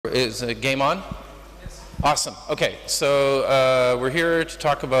Is it game on? Yes. Awesome. Okay, so we're here to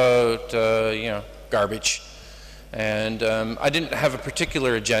talk about garbage, and I didn't have a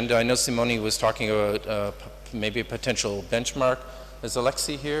particular agenda. I know Simone was talking about maybe a potential benchmark. Is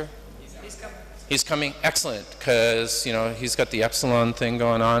Alexei here? He's coming. He's coming. Excellent, because he's got the epsilon thing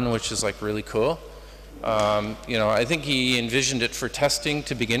going on, which is like really cool. I think he envisioned it for testing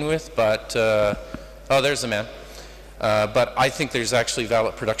to begin with, but oh, there's the man. But I think there's actually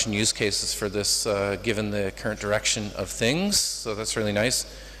valid production use cases for this given the current direction of things, so that's really nice.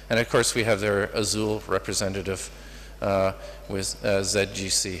 And of course we have their Azul representative with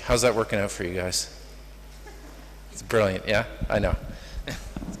ZGC. How's that working out for you guys? It's brilliant, yeah? I know.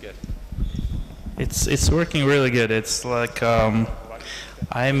 It's good. It's working really good. It's like I'm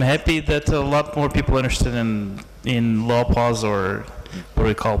happy that a lot more people are interested in low pause, or what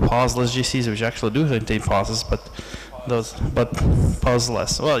we call pauseless GCs, which actually do contain pauses, but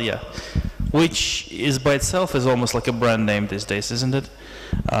pauseless. Well, yeah, which is by itself is almost like a brand name these days, isn't it?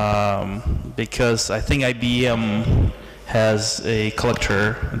 Because I think IBM has a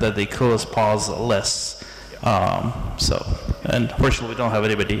collector that they call as pauseless. And fortunately we don't have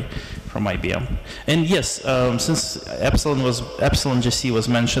anybody from IBM. And yes, since Epsilon GC was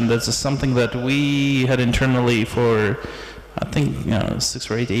mentioned, that's something that we had internally for I think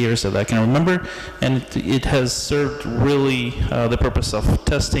 6 or 8 years that I can remember, and it has served really the purpose of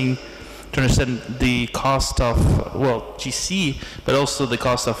testing to understand the cost of GC, but also the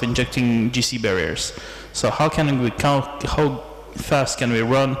cost of injecting GC barriers. So how fast can we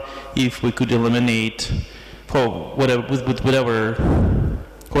run if we could eliminate whatever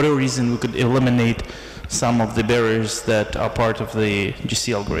reason we could eliminate some of the barriers that are part of the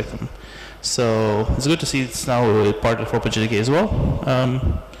GC algorithm. So it's good to see it's now a part of OpenJDK as well.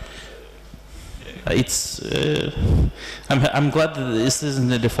 I'm glad that this isn't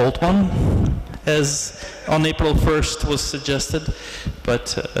the default one, as on April 1st was suggested,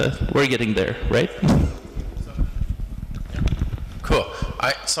 but we're getting there, right? Cool.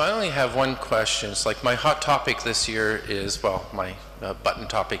 So I only have one question. It's like my hot topic this year is, my button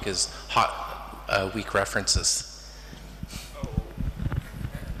topic is hot weak references.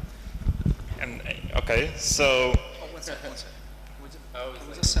 Okay, so.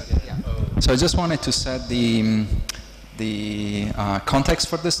 So I just wanted to set the context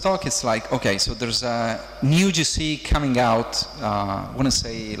for this talk. It's like, okay, so there's a new GC coming out. I wouldn't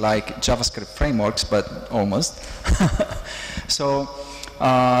say like JavaScript frameworks, but almost. So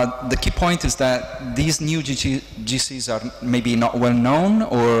the key point is that these new GCs are maybe not well known,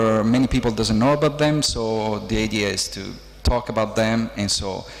 or many people doesn't know about them. So the idea is to talk about them, and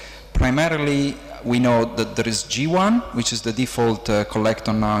so primarily we know that there is G1, which is the default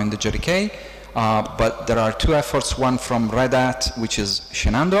collector now in the JDK, but there are two efforts, one from Red Hat, which is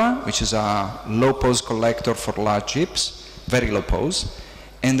Shenandoah, which is a low pose collector for large heaps, very low pose.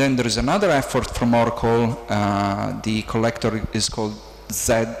 And then there is another effort from Oracle, the collector is called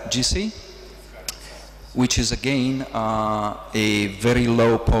ZGC, which is again a very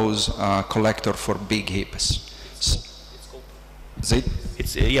low pose collector for big heaps.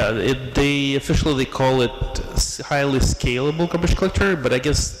 They officially call it highly scalable garbage collector, but I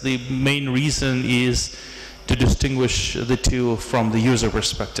guess the main reason is to distinguish the two from the user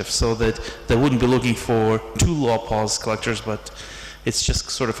perspective, so that they wouldn't be looking for two low pause collectors, but it's just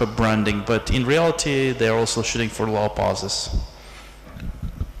sort of a branding. But in reality, they're also shooting for low pauses.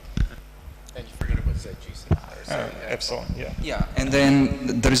 And you forgot about ZGC. Epsilon, yeah. Yeah, and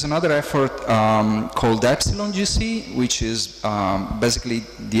then there is another effort called Epsilon GC, which is basically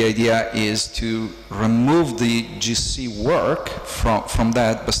the idea is to remove the GC work from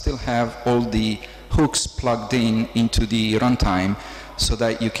that, but still have all the hooks plugged into the runtime, so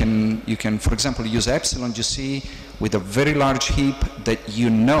that you can, for example, use Epsilon GC with a very large heap that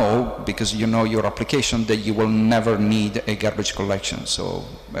because you know your application, that you will never need a garbage collection. So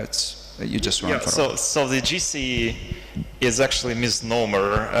that's you just run for. So the GC is actually a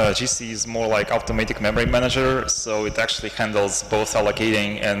misnomer. GC is more like automatic memory manager, so it actually handles both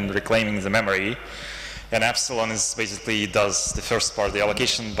allocating and reclaiming the memory. And Epsilon is basically does the first part, the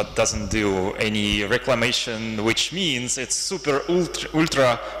allocation, but doesn't do any reclamation, which means it's super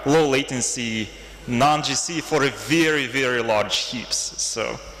ultra low latency non-GC for a very, very large heaps.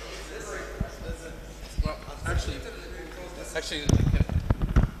 So. Well, actually.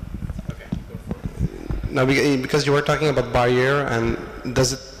 Now, because you were talking about barrier, and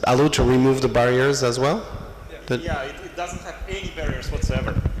does it allow to remove the barriers as well? Yeah, it doesn't have any barriers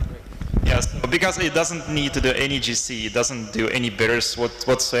whatsoever. Yes, because it doesn't need to do any GC, it doesn't do any bitters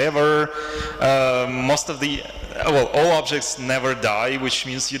whatsoever. Most of the, well, all objects never die, which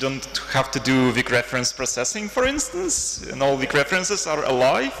means you don't have to do weak reference processing, for instance, and all weak references are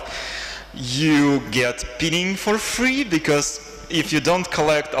alive. You get pinning for free, because if you don't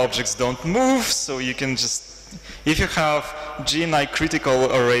collect, objects don't move, so you can just, if you have GNI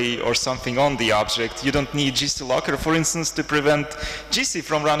critical array or something on the object, you don't need GC locker, for instance, to prevent GC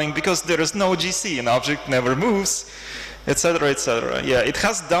from running, because there is no GC, an object never moves, etc., etc. Yeah, it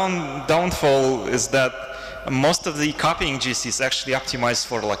has downfall is that most of the copying GC is actually optimized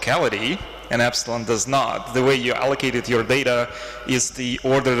for locality, and epsilon does not. The way you allocated your data is the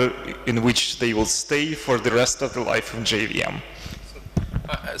order in which they will stay for the rest of the life of JVM.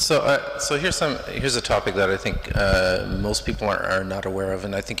 So here's a topic that I think most people are not aware of,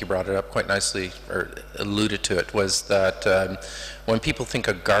 and I think you brought it up quite nicely, or alluded to it, was that when people think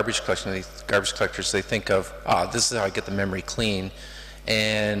of garbage collectors, they think of, this is how I get the memory clean,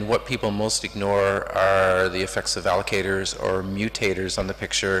 and what people most ignore are the effects of allocators or mutators on the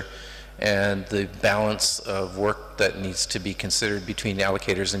picture, and the balance of work that needs to be considered between the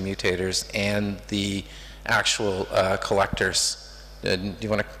allocators and mutators and the actual collectors. Do you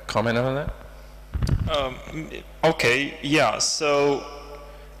want to comment on that? Okay, yeah, so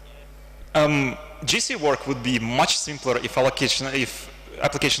GC work would be much simpler if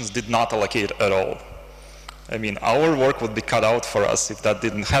applications did not allocate at all. I mean, our work would be cut out for us if that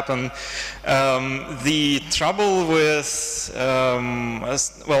didn't happen. The trouble with,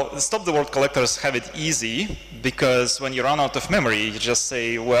 well, stop the world collectors have it easy, because when you run out of memory, you just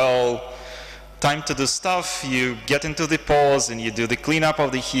say, well, time to do stuff, you get into the pause and you do the cleanup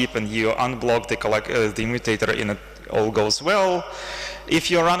of the heap and you unblock the mutator and it all goes well. If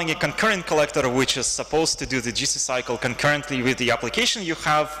you're running a concurrent collector which is supposed to do the GC cycle concurrently with the application, you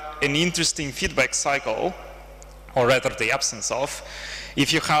have an interesting feedback cycle, or rather the absence of.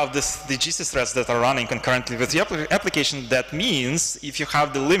 If you have the GC threads that are running concurrently with the application, that means if you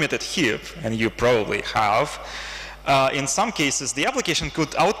have the limited heap, and you probably have, in some cases the application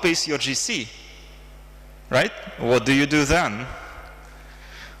could outpace your GC. Right? What do you do then?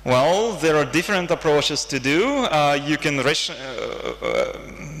 Well, there are different approaches to do. You can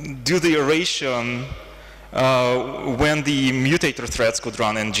do the erasure when the mutator threads could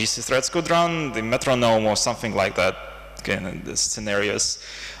run and GC threads could run, the metronome or something like that, again, in the scenarios.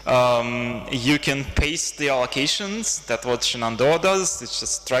 You can paste the allocations. That's what Shenandoah does. It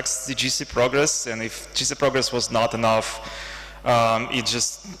just tracks the GC progress, and if GC progress was not enough, it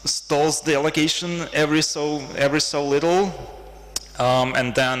just stalls the allocation every so little,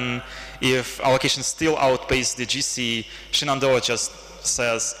 and then if allocation still outpaces the GC, Shenandoah just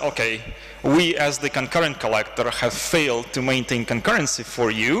says, okay, we as the concurrent collector have failed to maintain concurrency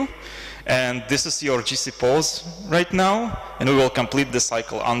for you, and this is your GC pause right now, and we will complete the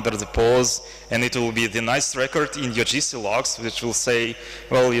cycle under the pause, and it will be the nice record in your GC logs, which will say,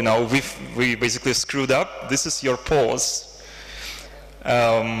 well, you know, we basically screwed up, this is your pause.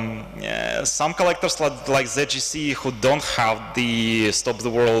 Yeah, some collectors like ZGC who don't have the stop the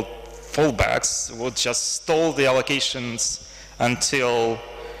world fallbacks would just stall the allocations until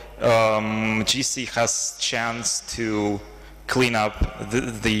GC has chance to clean up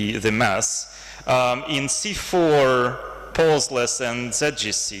the mess. In C4, pauseless, and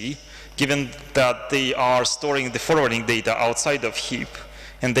ZGC, given that they are storing the forwarding data outside of heap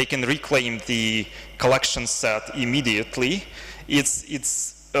and they can reclaim the collection set immediately, it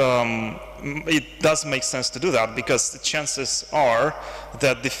does make sense to do that, because the chances are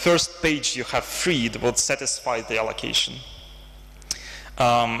that the first page you have freed will satisfy the allocation.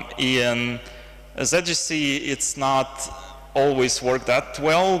 In ZGC, it's not always work that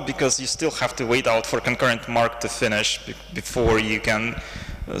well, because you still have to wait out for concurrent mark to finish before you can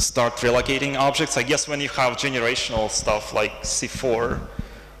start relocating objects. I guess when you have generational stuff like C4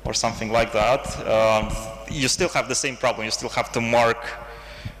 or something like that, you still have the same problem. You still have to mark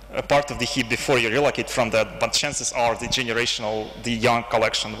a part of the heap before you relocate from that, but chances are the young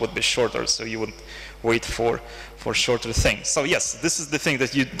collection would be shorter, so you would wait for shorter things. So yes, this is the thing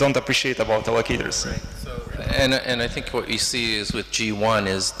that you don't appreciate about allocators. Right. So, and I think what you see is with G1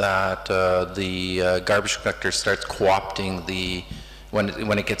 is that the garbage collector starts co-opting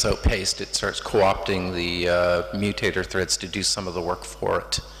when it gets outpaced, it starts co-opting the mutator threads to do some of the work for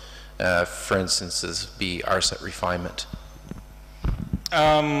it. For instance, be RSET refinement.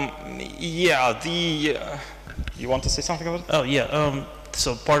 Yeah, you want to say something about it? Oh, yeah.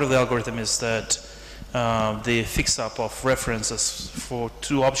 So part of the algorithm is that the fix-up of references for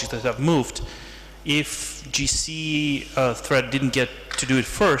two objects that have moved if GC thread didn't get to do it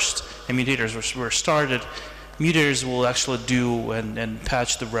first, and mutators were started, mutators will actually do and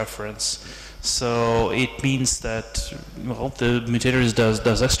patch the reference. So it means that, well, the mutators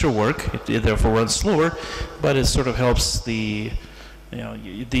does extra work. It therefore runs slower, but it sort of helps the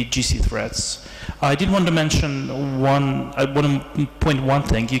GC threads. I did want to mention I want to point one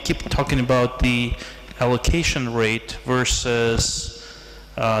thing. You keep talking about the allocation rate versus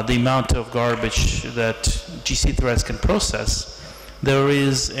the amount of garbage that GC threads can process. There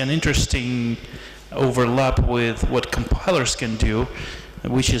is an interesting overlap with what compilers can do,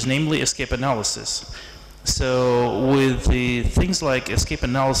 which is namely escape analysis. So with the things like escape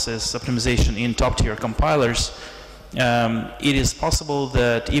analysis optimization in top-tier compilers, it is possible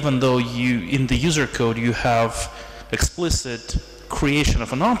that even though in the user code you have explicit creation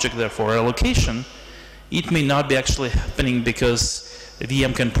of an object, therefore allocation, it may not be actually happening because the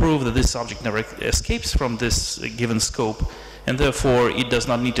VM can prove that this object never escapes from this given scope, and therefore it does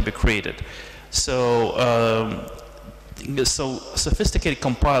not need to be created. So, so sophisticated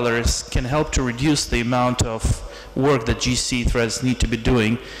compilers can help to reduce the amount of work that GC threads need to be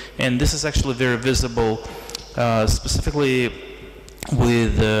doing, and this is actually very visible, specifically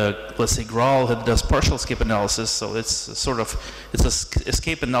with, let's say, Graal that does partial escape analysis. So it's an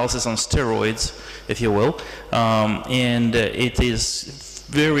escape analysis on steroids, if you will, and it is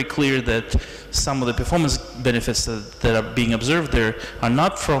very clear that some of the performance benefits that are being observed there are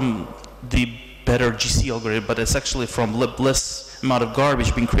not from the better GC algorithm, but it's actually from less amount of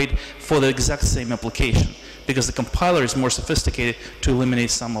garbage being created for the exact same application, because the compiler is more sophisticated to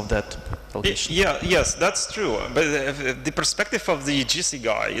eliminate some of that allocation. Yes, that's true. But the perspective of the GC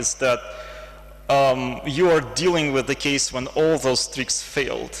guy is that you are dealing with the case when all those tricks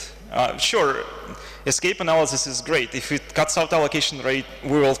failed. Sure, escape analysis is great. If it cuts out allocation rate,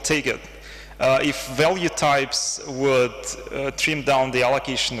 we will take it. If value types would trim down the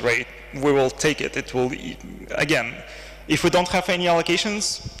allocation rate, we will take it. It will, again, if we don't have any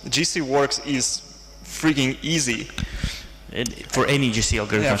allocations, GC works is freaking easy. For any GC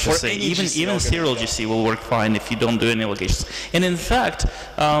algorithm, I should say. Even serial GC will work fine if you don't do any allocations. And in fact,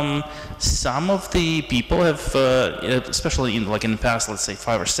 some of the people have, especially in the past, let's say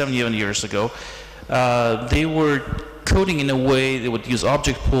 5 or 7 years ago, they were coding in a way they would use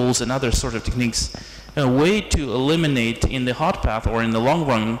object pools and other sort of techniques, a way to eliminate in the hot path or in the long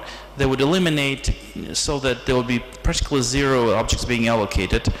run, they would eliminate so that there would be practically 0 objects being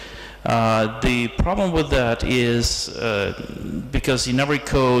allocated. The problem with that is because you never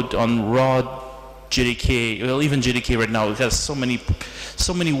code on raw JDK, well, even JDK right now, it has so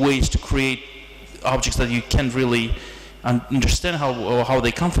many ways to create objects that you can't really understand how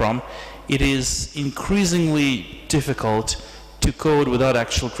they come from. It is increasingly difficult to code without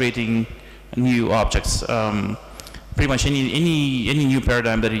actually creating new objects. Pretty much any new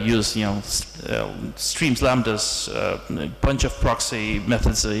paradigm that you use, streams, lambdas, a bunch of proxy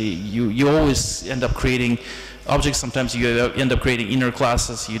methods, you always end up creating objects. Sometimes you end up creating inner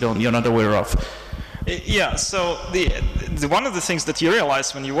classes you're not aware of. Yeah, so one of the things that you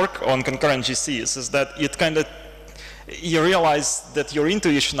realize when you work on concurrent GCs is that you realize that your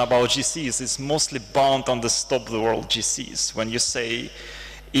intuition about GCs is mostly bound on the stop the world GCs. When you say,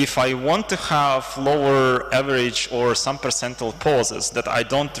 if I want to have lower average or some percentile pauses, that I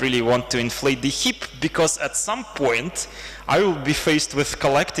don't really want to inflate the heap, because at some point I will be faced with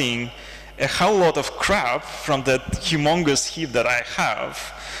collecting a whole lot of crap from that humongous heap that I have.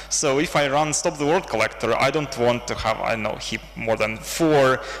 So if I run stop the world collector, I don't want to have, I don't know, heap more than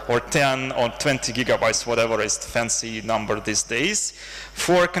 4 or 10 or 20 gigabytes, whatever is the fancy number these days.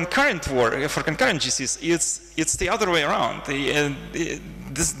 For concurrent work, for concurrent GCs, it's the other way around.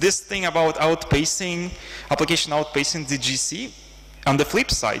 This thing about application outpacing the GC, on the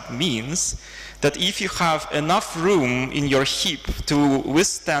flip side, means that if you have enough room in your heap to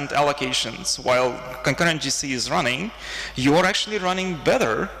withstand allocations while concurrent GC is running, you are actually running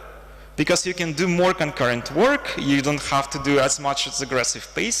better, because you can do more concurrent work, you don't have to do as much as aggressive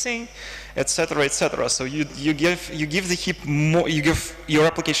pacing, etc., etc. So you give the heap more, you give your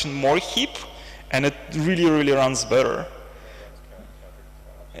application more heap, and it really runs better.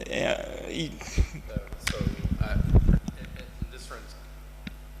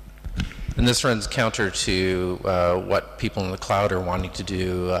 And this runs counter to what people in the cloud are wanting to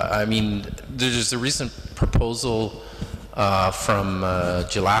do. I mean, there's a recent proposal from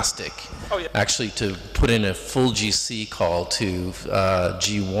Gelastic, actually, to put in a full GC call to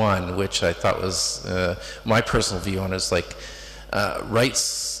G1, which I thought was my personal view on it is like,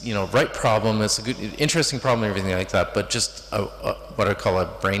 right problem. It's a good, interesting problem, and everything like that. But just what I call a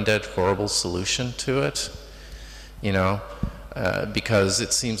brain dead, horrible solution to it. Because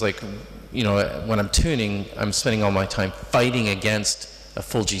it seems like, when I'm tuning, I'm spending all my time fighting against a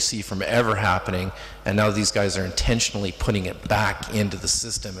full GC from ever happening, and now these guys are intentionally putting it back into the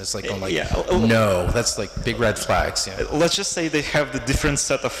system. It's like, no, that's like big red flags. Yeah. Let's just say they have the different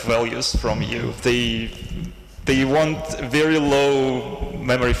set of values from you. They want very low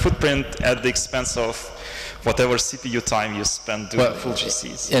memory footprint at the expense of whatever CPU time you spend doing full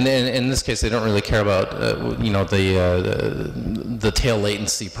GCs. And in this case, they don't really care about the tail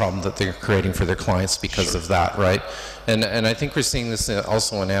latency problem that they're creating for their clients because of that, right? And I think we're seeing this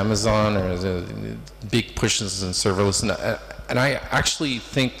also on Amazon, or the big pushes in serverless. And I actually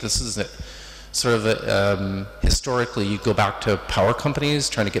think this is historically, you go back to power companies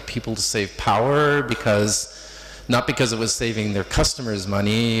trying to get people to save power not because it was saving their customers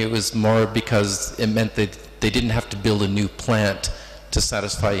money, it was more because it meant that they didn't have to build a new plant to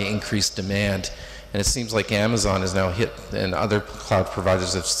satisfy increased demand. And it seems like Amazon has now hit, and other cloud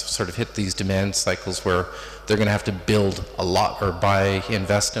providers have sort of hit these demand cycles where they're going to have to build a lot or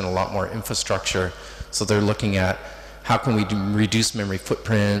invest in a lot more infrastructure. So they're looking at how can we reduce memory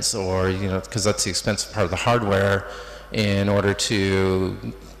footprints, or, because that's the expensive part of the hardware, in order to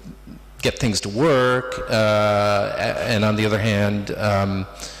get things to work, and on the other hand,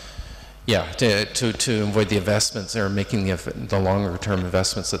 to avoid the investments, or making the longer term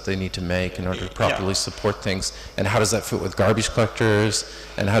investments that they need to make in order to properly support things. And how does that fit with garbage collectors,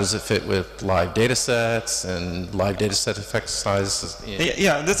 and how does it fit with live data sets and live data set effect sizes?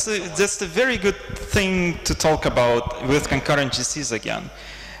 Yeah, that's a very good thing to talk about with concurrent GCs again.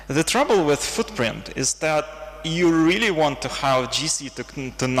 The trouble with footprint is that you really want to have GC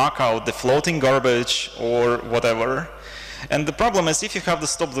to knock out the floating garbage or whatever. And the problem is, if you have the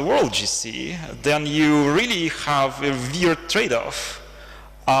stop the world GC, then you really have a weird trade-off.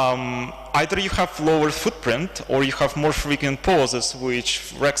 Either you have lower footprint, or you have more frequent pauses,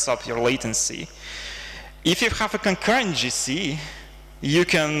 which wrecks up your latency. If you have a concurrent GC, you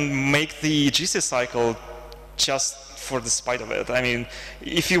can make the GC cycle just for the spite of it. I mean,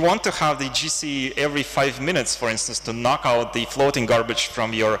 if you want to have the GC every 5 minutes, for instance, to knock out the floating garbage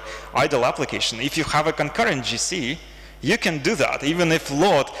from your idle application, if you have a concurrent GC, you can do that. Even if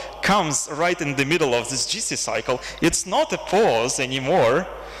load comes right in the middle of this GC cycle, it's not a pause anymore.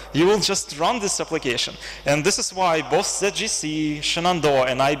 You will just run this application. And this is why both ZGC, Shenandoah,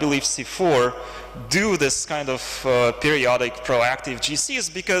 and I believe C4 do this kind of periodic proactive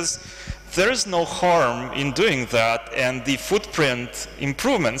GCs, because there is no harm in doing that, and the footprint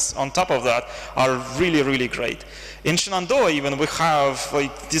improvements on top of that are really, really great. In Shenandoah even, we have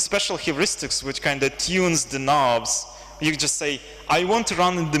these special heuristics which kind of tunes the knobs. You just say, I want to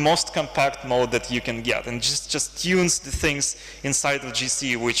run in the most compact mode that you can get, and just tunes the things inside of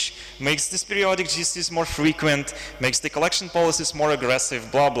GC, which makes these periodic GCs more frequent, makes the collection policies more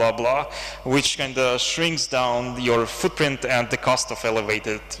aggressive, blah, blah, blah, which kind of shrinks down your footprint and the cost of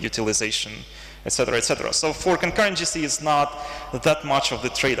elevated utilization, etc., etc. So for concurrent GC, it's not that much of the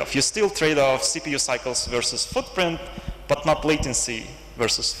trade-off. You still trade off CPU cycles versus footprint, but not latency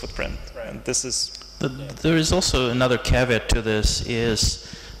versus footprint. And this is... There is also another caveat to this, is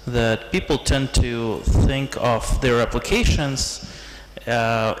that people tend to think of their applications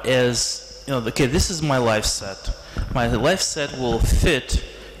as, okay, this is my live set. My live set will fit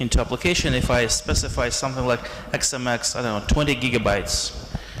into application if I specify something like XMX, I don't know, 20 gigabytes.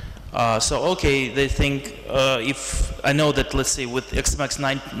 So, okay, they think if I know that, let's say, with XMX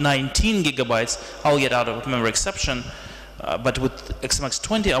 19 gigabytes, I'll get out of memory exception. But with XMX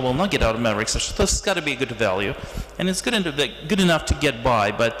 20, I will not get out of memory exception. So it's got to be a good value. And it's good enough to get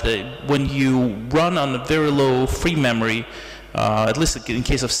by, but when you run on a very low free memory, at least in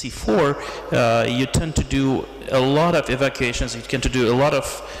case of C4, you tend to do a lot of evacuations, you tend to do a lot of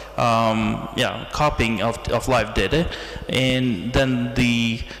copying of live data, and then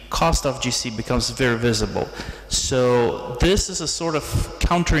the cost of GC becomes very visible. So this is a sort of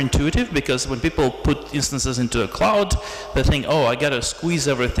counterintuitive, because when people put instances into a cloud, they think, oh, I gotta squeeze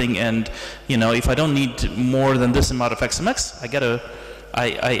everything, and if I don't need more than this amount of XMX,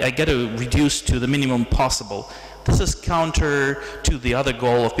 I gotta reduce to the minimum possible. This is counter to the other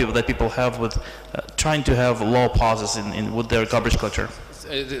goal of people have with trying to have low pauses with their garbage collector.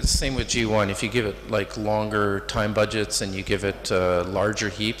 It's the same with G1. If you give it longer time budgets and you give it larger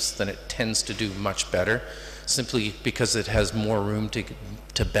heaps, then it tends to do much better, simply because it has more room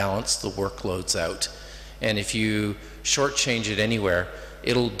to balance the workloads out. And if you shortchange it anywhere,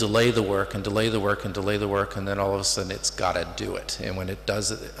 it'll delay the work and delay the work and delay the work, and then all of a sudden it's got to do it. And when it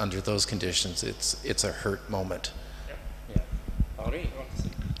does it under those conditions, it's a hurt moment. Yeah.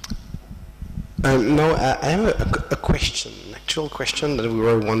 No, I have a question, an actual question that we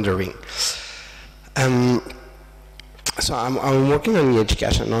were wondering. So I'm working on the edge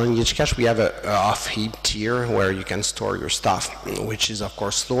cache, and on the edge cache we have a off-heap tier where you can store your stuff, which is of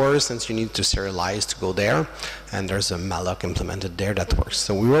course slower since you need to serialize to go there, and there's a malloc implemented there that works.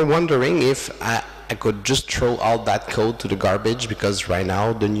 So we were wondering if I could just throw all that code to the garbage, because right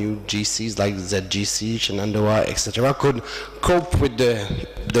now the new GCs like ZGC, Shenandoah, etc. could cope with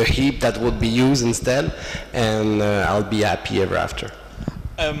the heap that would be used instead, and I'll be happy ever after.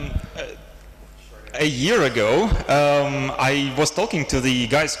 A year ago, I was talking to the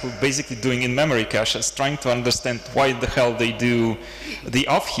guys who are basically doing in-memory caches, trying to understand why the hell they do the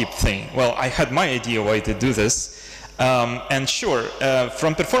off-heap thing. Well, I had my idea why they do this. And sure,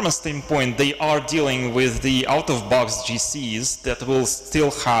 from performance standpoint, they are dealing with the out-of-box GCs that will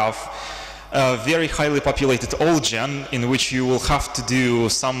still have a very highly populated old gen, in which you will have to do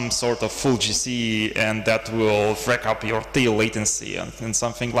some sort of full GC, and that will wreck up your tail latency and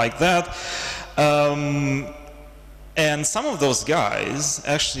something like that. And some of those guys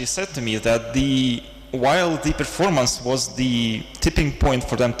actually said to me that while the performance was the tipping point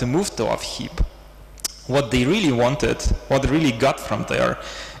for them to move to off-heap, what they really wanted, what they really got from there,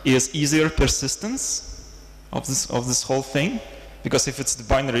 is easier persistence of this whole thing. Because if it's the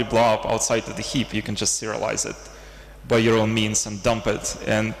binary blob outside of the heap, you can just serialize it by your own means and dump it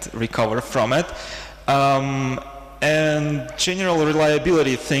and recover from it. And general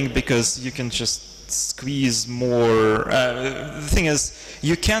reliability thing, because you can just squeeze more. The thing is,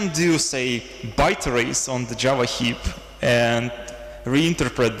 you can do, say, byte arrays on the Java heap and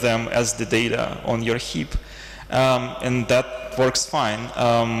reinterpret them as the data on your heap. And that works fine.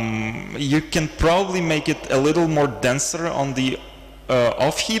 You can probably make it a little more denser on the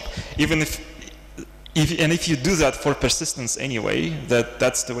off heap, even if you do that for persistence anyway,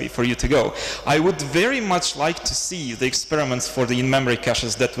 that's the way for you to go. I would very much like to see the experiments for the in-memory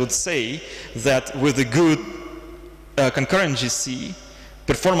caches that would say that with a good concurrent GC,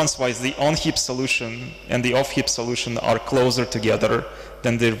 performance-wise, the on-heap solution and the off-heap solution are closer together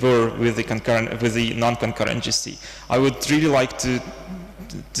than they were with the non-concurrent GC. I would really like to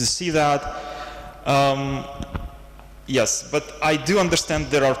see that. Yes, but I do understand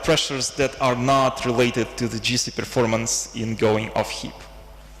there are pressures that are not related to the GC performance in going off-heap.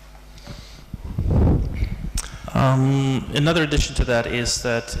 Another addition to that is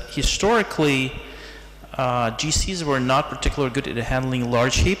that historically, GCs were not particularly good at handling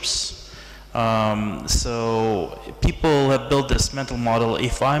large heaps. So people have built this mental model: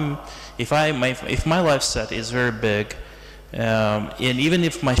 if my life set is very big, and even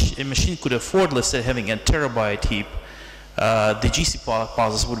if my machine could afford, let's say, having a terabyte heap, the GC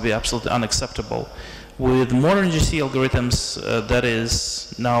pauses would be absolutely unacceptable. With modern GC algorithms, that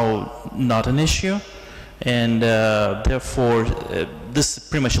is now not an issue, and therefore this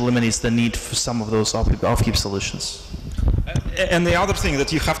pretty much eliminates the need for some of those off-heap solutions. And the other thing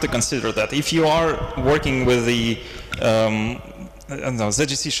that you have to consider, that if you are working with the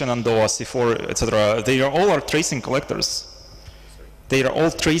ZGC, Shenandoah, C4, etc., they are all tracing collectors. They are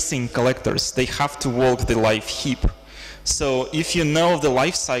all tracing collectors. They have to walk the live heap. So if you know the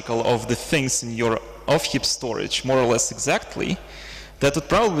life cycle of the things in your off-heap storage more or less exactly, that would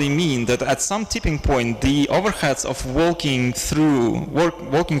probably mean that at some tipping point, the overheads of walking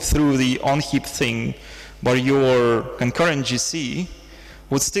through the on-heap thing by your concurrent GC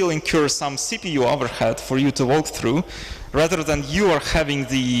would still incur some CPU overhead for you to walk through, rather than you are having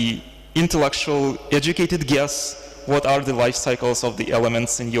the intellectual, educated guess what are the life cycles of the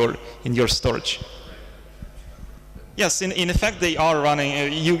elements in your storage. Yes, in effect, they are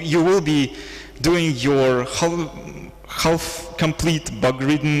running. You will be doing your half-complete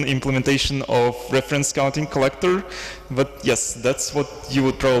bug-ridden implementation of reference counting collector, but yes, that's what you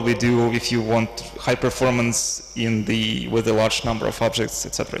would probably do if you want high performance with a large number of objects,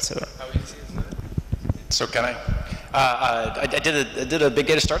 etc., etc. So can I? I did a big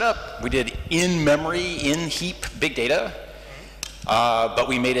data startup. We did in-memory, in-heap big data, but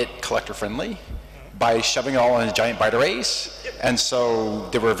we made it collector-friendly by shoving it all in giant byte arrays. And so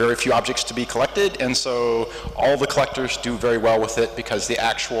there were very few objects to be collected, and so all the collectors do very well with it because the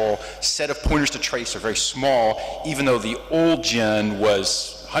actual set of pointers to trace are very small, even though the old gen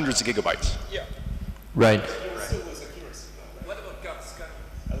was hundreds of gigabytes. Yeah. Right. What about guts?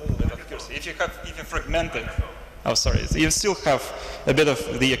 A little bit of accuracy. If you fragmented, oh sorry, you still have a bit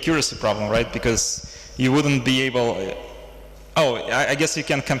of the accuracy problem, right? Because you wouldn't be able, Oh, I guess you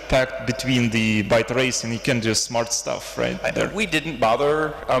can compact between the byte arrays and you can do smart stuff, right? We didn't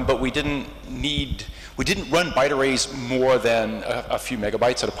bother, but we didn't run byte arrays more than a few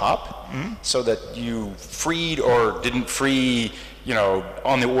megabytes at a pop, so that you freed or didn't free, you know,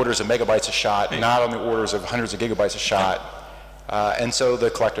 on the orders of megabytes a shot, not on the orders of hundreds of gigabytes a shot. And so the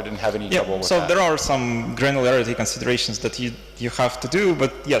collector didn't have any trouble with that. So there are some granularity considerations that you have to do,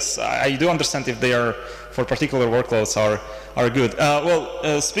 but yes, I do understand if they are for particular workloads are good.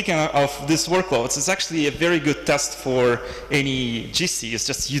 Speaking of these workloads, it's actually a very good test for any GC. It's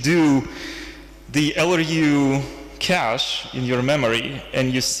just you do the LRU cache in your memory,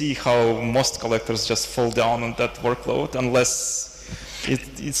 and you see how most collectors just fall down on that workload unless it's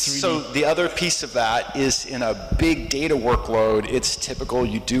really... So the other piece of that is in a big data workload, it's typical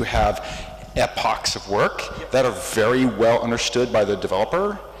you do have epochs of work that are very well understood by the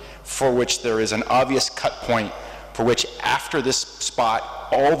developer, for which there is an obvious cut point, for which after this spot,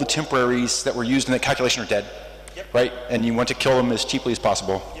 all the temporaries that were used in that calculation are dead, right? And you want to kill them as cheaply as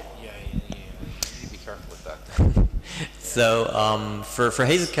possible. Be careful with that. So for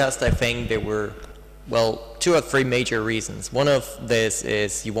Hazelcast, I think there were, well, 2 or 3 major reasons. One of this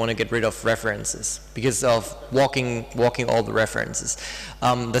is you want to get rid of references because of walking all the references.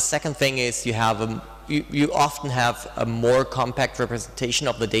 The second thing is you have you often have a more compact representation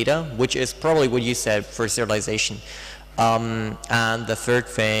of the data, which is probably what you said for serialization. And the third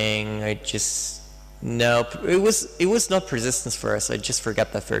thing, it was not persistence for us. I just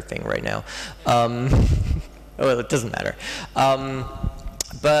forgot the third thing right now. Well, it doesn't matter.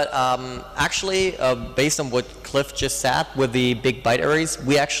 Actually, based on what Cliff just said with the big byte arrays,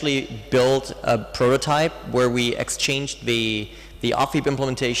 we actually built a prototype where we exchanged the off-heap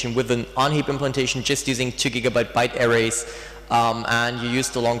implementation with an on-heap implementation just using 2 gigabyte byte arrays. And you use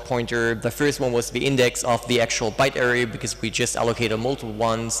the long pointer. The first one was the index of the actual byte array because we just allocated multiple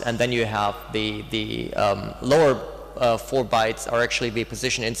ones, and then you have the lower 4 bytes are actually the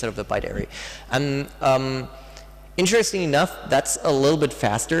position inside of the byte array. And interestingly enough, that's a little bit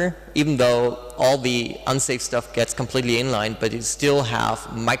faster, even though all the unsafe stuff gets completely inline, but you still have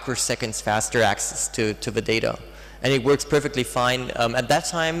microseconds faster access to the data. And it works perfectly fine. At that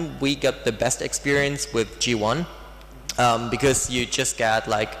time, we got the best experience with G1 because you just got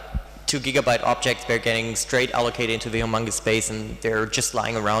like 2 gigabyte objects they're getting straight allocated into the humongous space, and they're just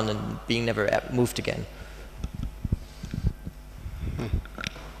lying around and being never moved again.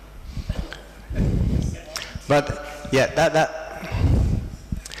 But yeah,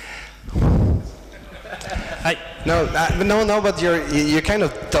 no, but you're kind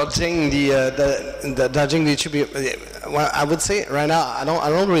of dodging dodging the issue. Well, I would say right now I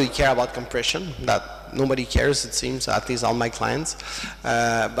don't really care about compression. That nobody cares, it seems, at least all my clients.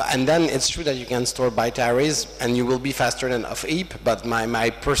 And then it's true that you can store byte arrays and you will be faster than off-heap. But my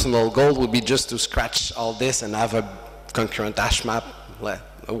personal goal would be just to scratch all this and have a concurrent hash map, a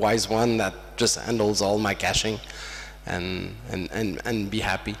wise one that just handles all my caching, and be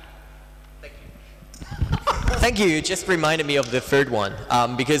happy. Thank you. You just reminded me of the third one,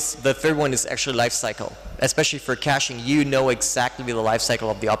 because the third one is actually life cycle. Especially for caching, you know exactly the life cycle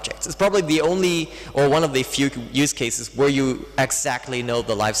of the objects. It's probably the only or one of the few use cases where you exactly know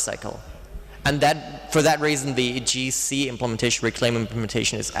the life cycle. And that, for that reason, the GC implementation, reclaim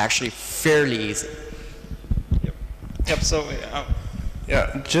implementation, is actually fairly easy. Yep. So.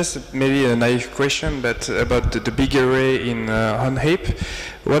 Yeah, just maybe a naive question, but about the big array in on-heap.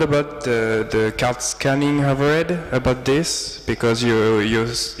 What about the card scanning overhead about this? Because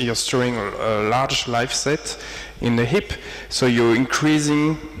you're storing a large live set in the heap, so you're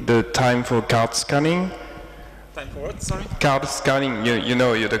increasing the time for card scanning. Time for what? Sorry. Card scanning. You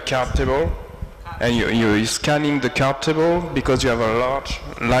know, you're the card table, and you're scanning the card table because you have a large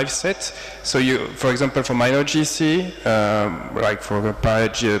live set. So you, for example, for minor GC, like for a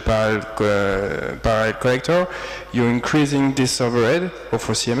parallel collector, you're increasing this overhead, or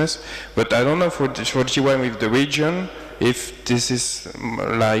for CMS. But I don't know for G1 with the region, if this is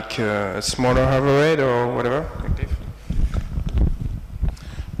like a smaller overhead or whatever.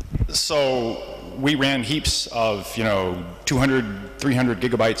 So we ran heaps of 200, 300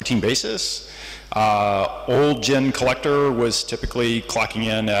 gigabytes team basis. Old gen collector was typically clocking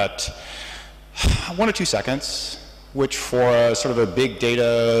in at 1 to 2 seconds, which for a sort of a big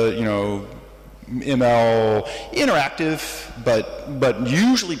data, ML interactive, but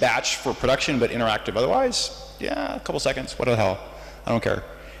usually batch for production, but interactive otherwise. Yeah, a couple seconds. What the hell? I don't care.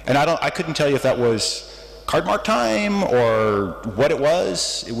 And I couldn't tell you if that was card mark time or what it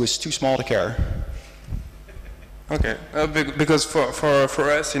was. It was too small to care. Okay, because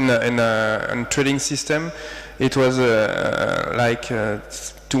for us in a trading system, it was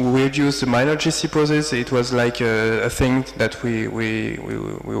to reduce the minor GC process. It was like a thing that we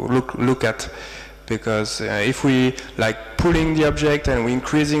look at, because if we like pulling the object and we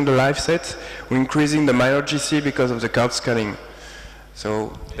increasing the live set, we're increasing the minor GC because of the card scaling.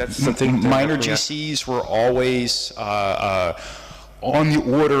 So that's something. Minor GCs were always on the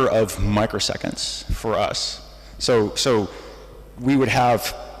order of microseconds for us. So we would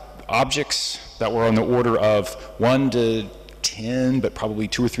have objects that were on the order of 1 to 10, but probably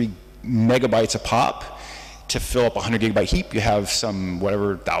 2 or 3 megabytes a pop. To fill up a 100 gigabyte heap, you have some,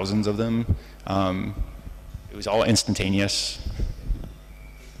 whatever, thousands of them. It was all instantaneous.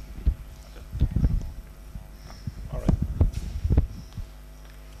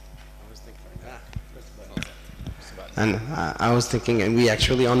 And I was thinking, and we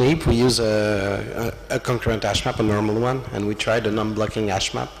actually, on the heap, we use a concurrent hash map, a normal one, and we tried a non-blocking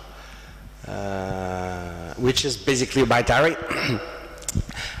hash map, which is basically a byte array,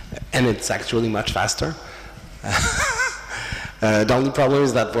 and it's actually much faster. The only problem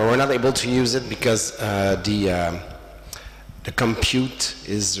is that we're not able to use it because the compute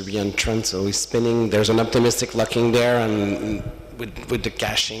is reentrant, so it's spinning. There's an optimistic locking there, and with the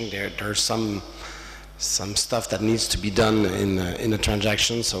caching, there's some stuff that needs to be done in a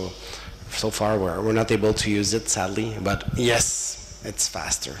transaction. So far we're not able to use it, sadly. But yes, it's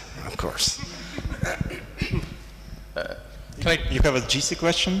faster, of course. You have a GC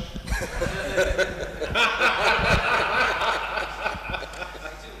question?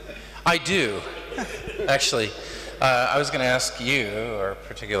 I do, actually. I was going to ask you, or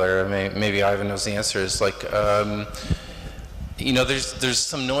particular, maybe Ivan knows the answer, is like, you know, there's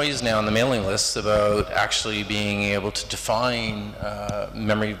some noise now on the mailing list about actually being able to define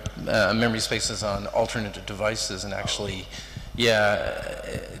memory spaces on alternate devices, and actually,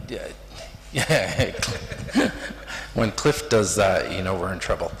 when Cliff does that, you know, we're in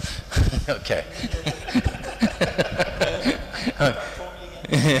trouble. Okay.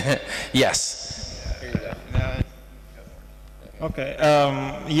 Yes. Okay.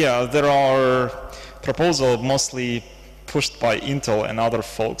 Yeah, there are proposals mostly pushed by Intel and other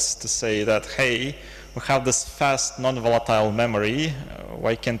folks to say that, hey, we have this fast non-volatile memory,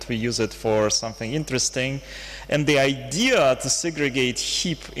 why can't we use it for something interesting? And the idea to segregate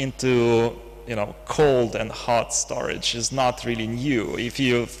heap into, you know, cold and hot storage is not really new. If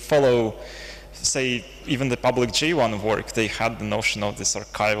you follow, say, even the public J1 work, they had the notion of these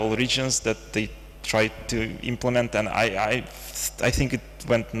archival regions that they tried to implement, and I think it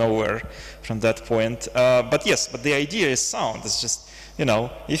went nowhere from that point. But yes, but the idea is sound. It's just, you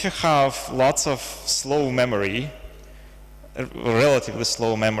know, if you have lots of slow memory, relatively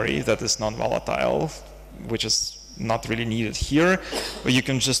slow memory that is non-volatile, which is not really needed here, you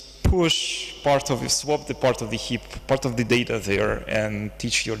can just push part of, swap the part of the heap, part of the data there, and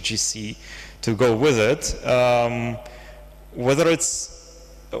teach your GC to go with it.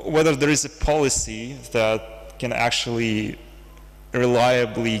 Whether there is a policy that can actually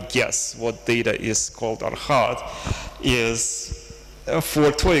reliably guess what data is cold or hot is,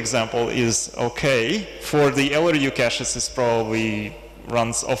 for toy example, is okay. For the LRU caches, it probably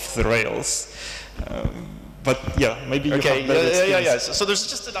runs off the rails. But yeah, maybe you have better experience. So there's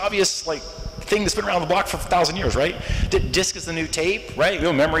just an obvious like thing that's been around the block for 1,000 years, right? Disk is the new tape, right? You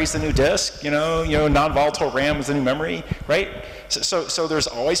know, memory is the new disk. You know, non-volatile RAM is the new memory, right? So there's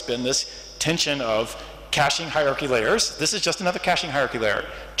always been this tension of caching hierarchy layers. This is just another caching hierarchy layer.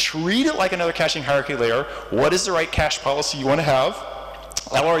 Treat it like another caching hierarchy layer. What is the right cache policy you want to have?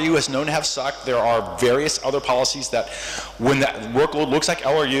 LRU is known to have sucked. There are various other policies that, when that workload looks like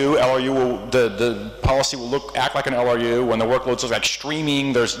LRU will, the policy will act like an LRU. When the workload looks like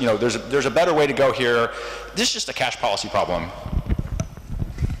streaming, there's a better way to go here. This is just a cache policy problem.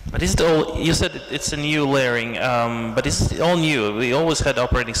 But is it all, you said it's a new layering, but is it all new? We always had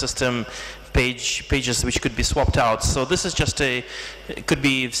operating system pages which could be swapped out. So this is just it could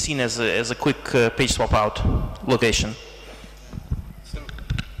be seen as a quick page swap out location.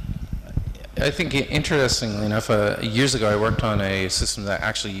 I think, interestingly enough, years ago I worked on a system that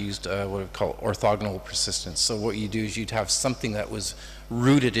actually used what we call orthogonal persistence. So what you do is you'd have something that was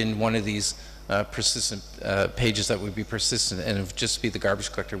rooted in one of these persistent pages that would be persistent, and it would just be the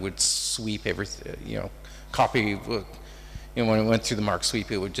garbage collector would sweep everything, copy. When it went through the mark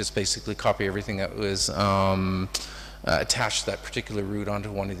sweep, it would just basically copy everything that was attached to that particular root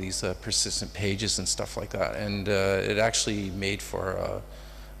onto one of these persistent pages and stuff like that. And it actually made for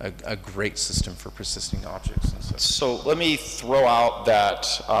a great system for persisting objects and stuff. So let me throw out that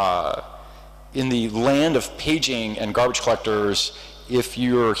in the land of paging and garbage collectors, if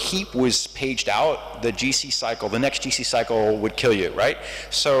your heap was paged out, the GC cycle, the next GC cycle would kill you, right?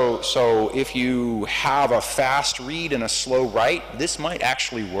 So if you have a fast read and a slow write, this might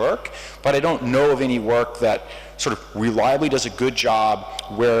actually work, but I don't know of any work that sort of reliably does a good job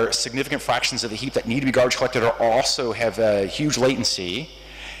where significant fractions of the heap that need to be garbage collected are also have a huge latency.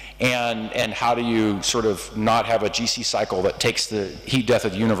 And how do you sort of not have a GC cycle that takes the heat death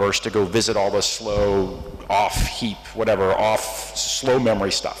of the universe to go visit all the slow, off heap, whatever, off slow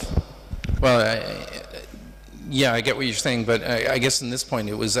memory stuff? Well, yeah, I get what you're saying, but I guess in this point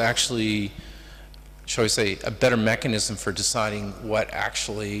it was actually, shall we say, a better mechanism for deciding what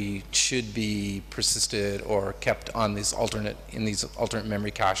actually should be persisted or kept on these alternate memory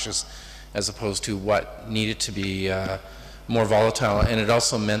caches, as opposed to what needed to be more volatile. And it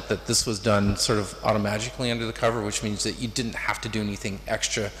also meant that this was done sort of automatically under the cover, which means that you didn't have to do anything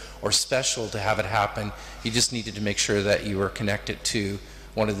extra or special to have it happen. You just needed to make sure that you were connected to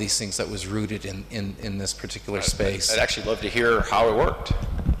one of these things that was rooted in this particular space. I'd actually love to hear how it worked.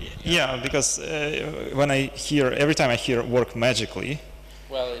 Yeah, because every time I hear work magically,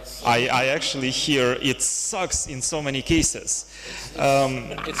 well, I actually hear it sucks in so many cases.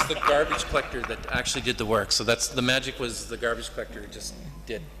 It's the garbage collector that actually did the work. So that's the magic, was the garbage collector just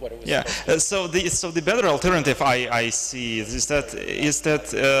did what it was supposed to. So the better alternative I see is that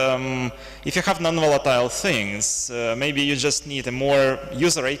if you have non-volatile things, maybe you just need more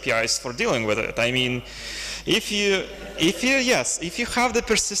user APIs for dealing with it. I mean, if you have the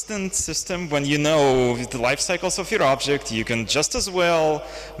persistent system, when you know the life cycles of your object, you can just as well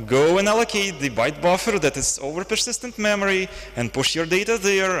go and allocate the byte buffer that is over persistent memory and push your data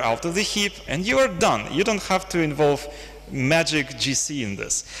there out of the heap, and you are done. You don't have to involve magic GC in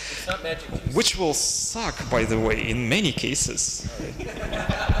this. It's not magic GC. Which will suck, by the way, in many cases.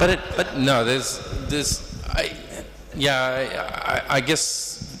 But no, I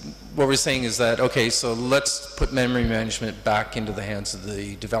guess what we're saying is that, okay, so let's put memory management back into the hands of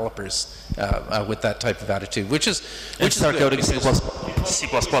the developers with that type of attitude, which is start coding C++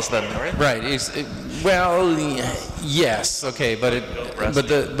 then, right? Right. Well, yes, okay,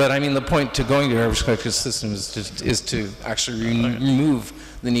 but I mean the point to going to garbage collector systems is to actually remove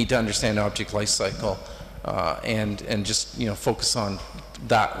the need to understand object lifecycle and just focus on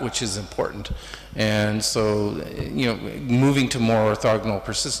that which is important. And so, moving to more orthogonal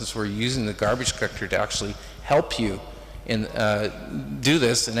persistence, where you're using the garbage collector to actually help you in do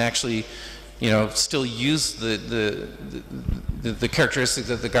this, and actually, still use the characteristic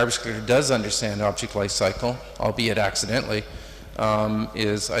that the garbage collector does understand object life cycle, albeit accidentally,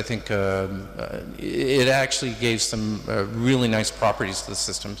 is, I think, it actually gave some really nice properties to the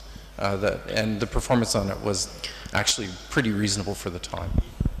systems, and the performance on it was actually pretty reasonable for the time.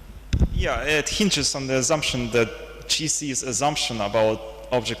 Yeah, it hinges on the assumption that GC's assumption about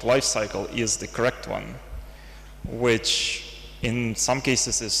object lifecycle is the correct one, which in some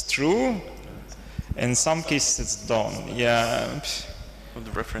cases is true, in some cases it's don't. Yeah. Well,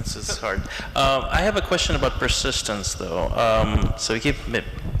 the reference is hard. I have a question about persistence, though. So we keep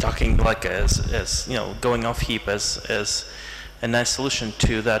talking like as going off heap as a nice solution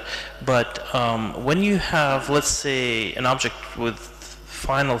to that. But when you have, let's say, an object with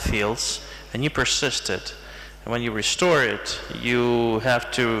final fields and you persist it, and when you restore it, you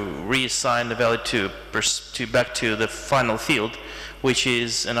have to reassign the value back to the final field, which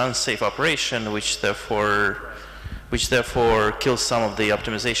is an unsafe operation, which therefore kills some of the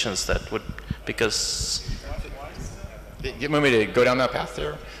optimizations that would, because. You want me to go down that path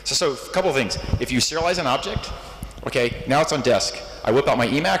there? So a couple of things. If you serialize an object, okay, now it's on disk. I whip out my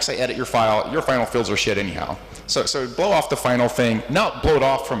Emacs, I edit your file. Your final fields are shit anyhow. So blow off the final thing, not blow it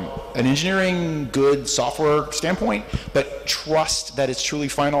off from an engineering good software standpoint, but trust that it's truly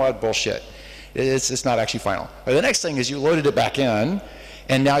final. That's bullshit. It's not actually final. But the next thing is you loaded it back in,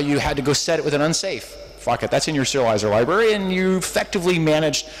 and now you had to go set it with an unsafe. Fuck it, that's in your serializer library, and you effectively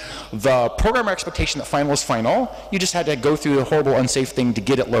managed the programmer expectation that final is final. You just had to go through the horrible unsafe thing to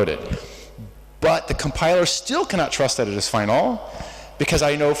get it loaded. But the compiler still cannot trust that it is final, because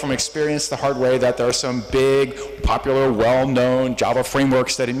I know from experience the hard way that there are some big, popular, well-known Java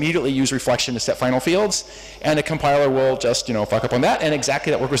frameworks that immediately use reflection to set final fields, and the compiler will just, fuck up on that, and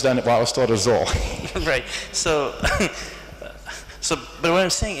exactly that work was done while it was still at Azul. Right. So, but what I'm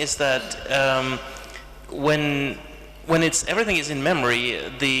saying is that when everything is in memory,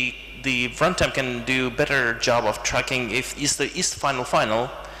 the runtime can do better job of tracking if is final.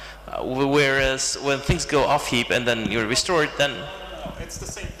 Whereas when things go off heap and then you restore it, then it's the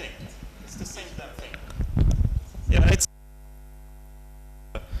same thing. It's the same damn thing. Yeah,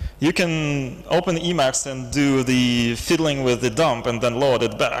 You can open Emacs and do the fiddling with the dump and then load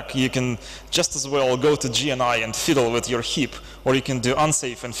it back. You can just as well go to GNI and fiddle with your heap, or you can do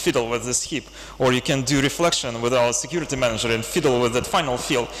unsafe and fiddle with this heap, or you can do reflection with our security manager and fiddle with that final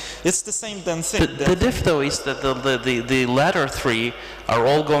field. It's the same damn thing. The diff though is that the latter three are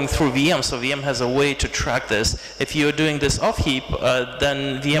all going through VM, so VM has a way to track this. If you're doing this off heap,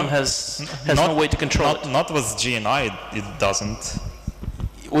 then VM has no way to control it. Not with GNI, it doesn't.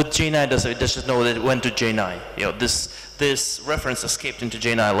 With J9, it does just know that it went to J9. You know, this reference escaped into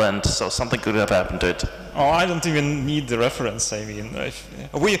J9 land, so something could have happened to it. Oh, I don't even need the reference. I mean,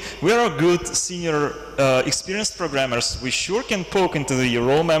 we are good senior experienced programmers. We sure can poke into the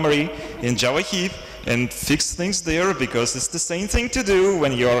raw memory in Java heap and fix things there, because it's the same thing to do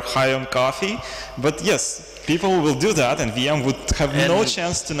when you're high on coffee. But yes, people will do that, and VM would have no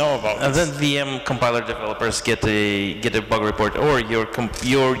chance to know about it. And then VM compiler developers get a bug report, or you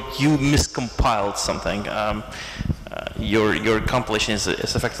miscompiled something. Your compilation is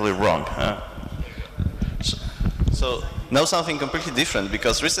effectively wrong. So now something completely different,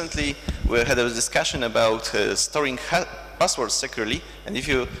 because recently we had a discussion about storing passwords securely, and if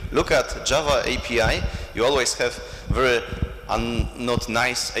you look at Java API, you always have very not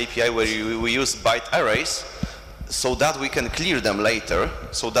nice API where we use byte arrays, so that we can clear them later,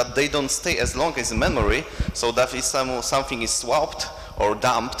 so that they don't stay as long as in memory, so that if something is swapped or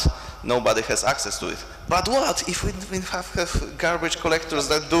dumped, nobody has access to it. But what if we have garbage collectors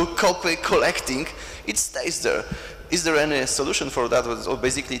that do copy collecting? It stays there. Is there any solution for that? Or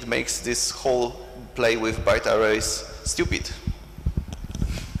basically it makes this whole play with byte arrays stupid.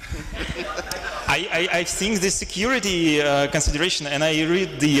 I think the security consideration, and I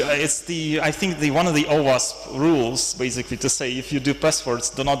read I think one of the OWASP rules, basically, to say if you do passwords,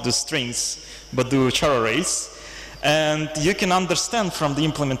 do not do strings, but do char arrays. And you can understand from the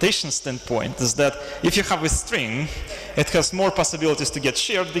implementation standpoint is that if you have a string, it has more possibilities to get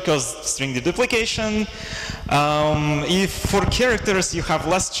shared because string deduplication. If for characters, you have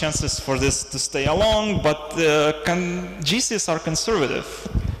less chances for this to stay along, but GCs are conservative.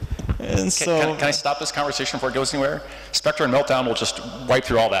 And so can I stop this conversation before it goes anywhere? Spectre and Meltdown will just wipe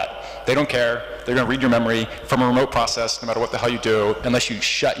through all that. They don't care. They're going to read your memory from a remote process, no matter what the hell you do, unless you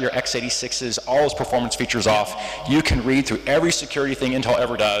shut your x86s, all its performance features off. You can read through every security thing Intel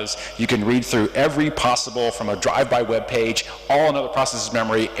ever does. You can read through every possible, from a drive-by web page, all another process's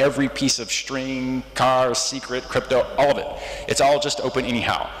memory, every piece of string, car, secret, crypto, all of it. It's all just open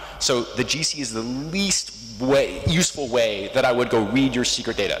anyhow. So the GC is the least useful way that I would go read your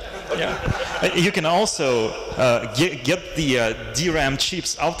secret data. Yeah. You can also get the DRAM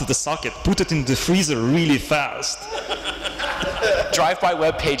chips out of the socket, put it in the freezer really fast. Drive-by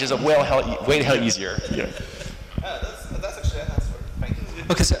web pages are way the hell easier. Yeah. That's actually an answer. Thank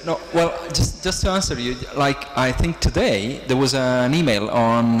you. Okay, so no, well, just to answer you, like I think today there was an email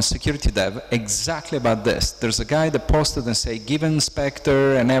on security dev exactly about this. There's a guy that posted and say, given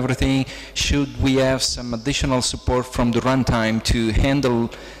Spectre and everything, should we have some additional support from the runtime to handle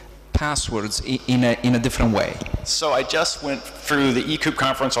passwords in a different way? So I just went through the eCoop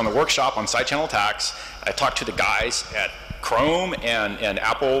conference on the workshop on side channel attacks. I talked to the guys at Chrome and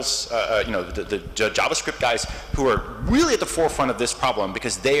Apple's, the JavaScript guys who are really at the forefront of this problem,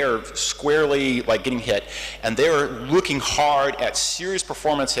 because they are squarely like getting hit, and they're looking hard at serious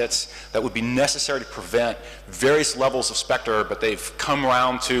performance hits that would be necessary to prevent various levels of Spectre, but they've come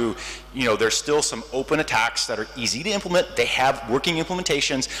around to, there's still some open attacks that are easy to implement. They have working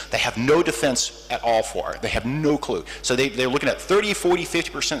implementations. They have no defense at all for it. They have no clue. So they're looking at 30, 40,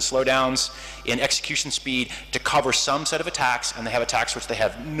 50% slowdowns in execution speed to cover some set of attacks, and they have attacks which they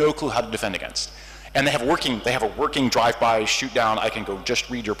have no clue how to defend against. And they have a working drive-by, shoot down, I can go just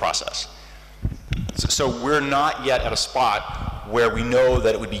read your process. So we're not yet at a spot where we know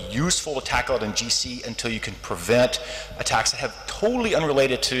that it would be useful to tackle it in GC until you can prevent attacks that have totally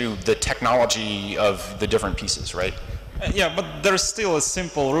unrelated to the technology of the different pieces, right? Yeah, but there's still a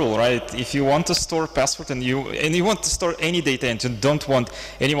simple rule, right? If you want to store password and you want to store any data and you don't want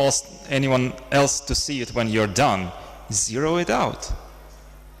anyone else to see it when you're done, zero it out.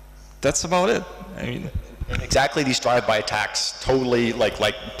 That's about it. I mean, exactly, these drive-by attacks totally like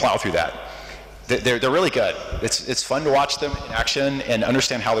plow through that. They're really good. It's fun to watch them in action and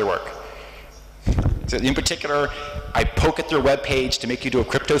understand how they work. So in particular, I poke at their web page to make you do a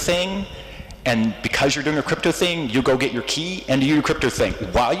crypto thing, And because you're doing a crypto thing, you go get your key and do your crypto thing.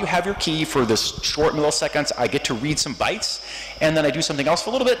 While you have your key for this short milliseconds, I get to read some bytes, and then I do something else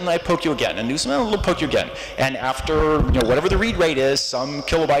for a little bit, and I poke you again, and do something, a little poke you again. And after, whatever the read rate is, some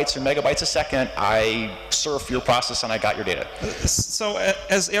kilobytes or megabytes a second, I surf your process and I got your data. So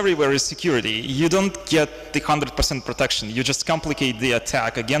as everywhere is security, you don't get the 100% protection. You just complicate the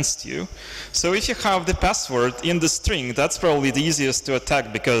attack against you. So if you have the password in the string, that's probably the easiest to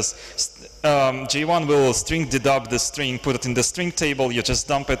attack, because J1 will string dedup the string, put it in the string table, you just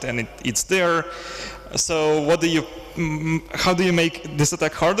dump it and it's there. So how do you make this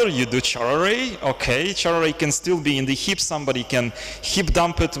attack harder? You do char array. Okay, char array can still be in the heap. Somebody can heap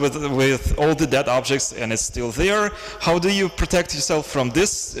dump it with all the dead objects and it's still there. How do you protect yourself from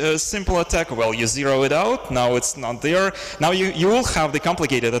this simple attack? Well, you zero it out. Now it's not there. Now you will have the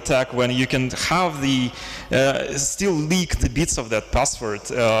complicated attack when you can have the still leak the bits of that password,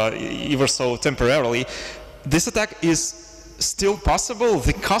 ever so temporarily. This attack is still possible.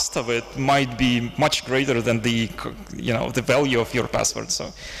 The cost of it might be much greater than the value of your password.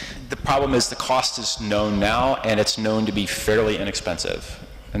 So the problem is the cost is known now, and it's known to be fairly inexpensive,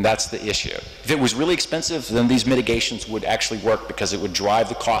 and that's the issue. If it was really expensive, then these mitigations would actually work, because it would drive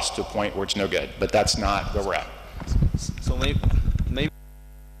the cost to a point where it's no good. But that's not where we're at. So maybe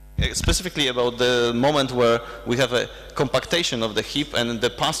specifically about the moment where we have a compactation of the heap and the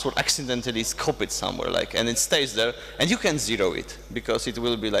password accidentally is copied somewhere, and it stays there, and you can zero it because it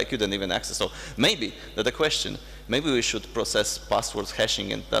will be you didn't even access. So maybe that's the question. Maybe we should process password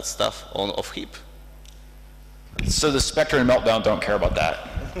hashing and that stuff on off heap. So the Spectre and Meltdown don't care about that.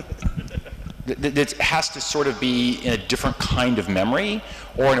 It has to sort of be in a different kind of memory,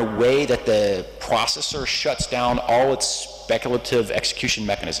 or in a way that the processor shuts down all its speculative execution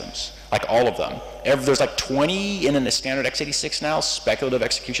mechanisms, like all of them. There's 20 in a standard x86 now, speculative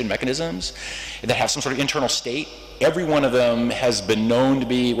execution mechanisms that have some sort of internal state. Every one of them has been known to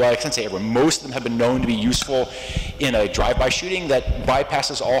be, well, I can't say everyone, most of them have been known to be useful in a drive-by shooting that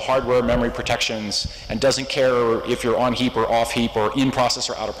bypasses all hardware memory protections and doesn't care if you're on heap or off heap or in process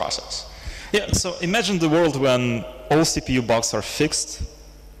or out of process. Yeah, so imagine the world when all CPU bugs are fixed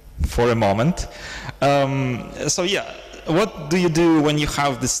for a moment. So yeah, what do you do when you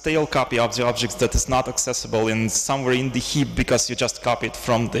have the stale copy of the objects that is not accessible in somewhere in the heap because you just copied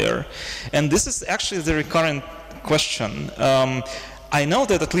from there? And this is actually the recurrent question. I know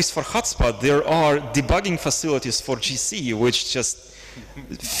that at least for Hotspot, there are debugging facilities for GC which just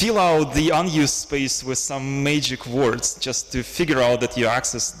fill out the unused space with some magic words just to figure out that you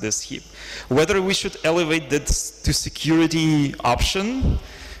access this heap. Whether we should elevate this to security option,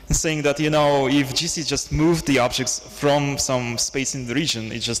 saying that, if GC just moved the objects from some space in the region,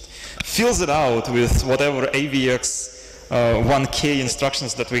 it just fills it out with whatever AVX 1K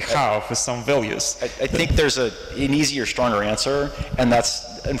instructions that we have with some values. I think there's an easier, stronger answer, and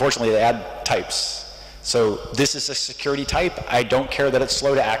that's, unfortunately, add types. So this is a security type. I don't care that it's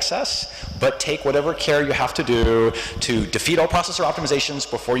slow to access, but take whatever care you have to do to defeat all processor optimizations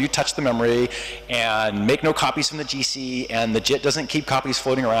before you touch the memory, and make no copies from the GC, and the JIT doesn't keep copies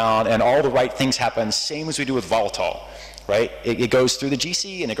floating around, and all the right things happen, same as we do with volatile, right? It goes through the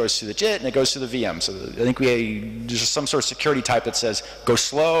GC, and it goes through the JIT, and it goes through the VM. So I think there's some sort of security type that says go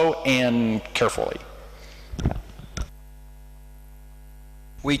slow and carefully.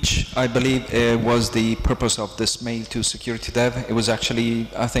 Which I believe was the purpose of this mail to security dev. It was actually,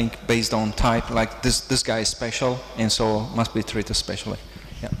 I think, based on type, like this guy is special, and so must be treated specially.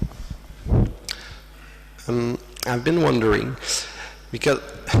 Yeah. I've been wondering, because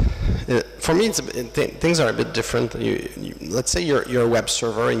for me, things are a bit different. Let's say you're a web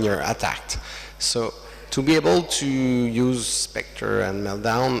server and you're attacked. So to be able to use Spectre and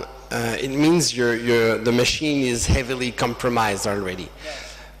Meltdown, it means the machine is heavily compromised already.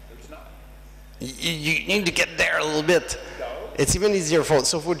 You need to get there a little bit. It's even easier for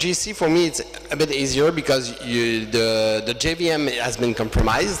GC. For me, it's a bit easier because the JVM has been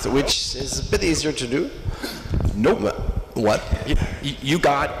compromised, which is a bit easier to do. Nope. What? You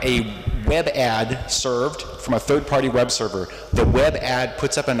got a web ad served from a third-party web server. The web ad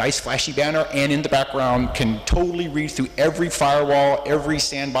puts up a nice flashy banner, and in the background can totally read through every firewall, every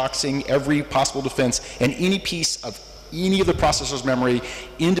sandboxing, every possible defense, and any piece of any of the processor's memory,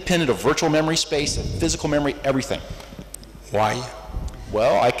 independent of virtual memory space, and physical memory, everything. Why?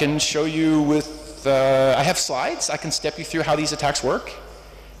 Well, I can show you with, I have slides. I can step you through how these attacks work.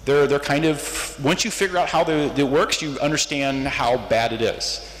 They're kind of, once you figure out how it works, you understand how bad it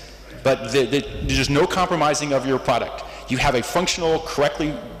is. But there's no compromising of your product. You have a functional,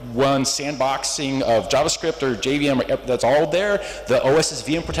 correctly run sandboxing of JavaScript or JVM, that's all there. The OS's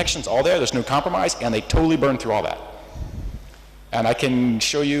VM protection's all there. There's no compromise, and they totally burn through all that. And I can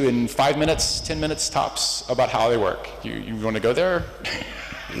show you in 5 minutes, 10 minutes tops about how they work. You want to go there?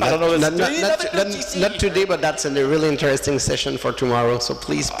 I don't know. Not today, but that's a really interesting session for tomorrow. So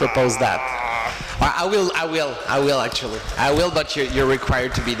please propose that. I will actually. I will, but you're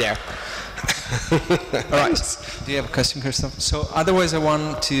required to be there. All right. Do you have a question, Christoph? So otherwise, I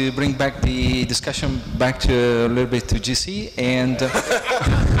want to bring back the discussion back to a little bit to GC and.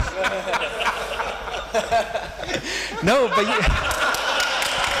 No, but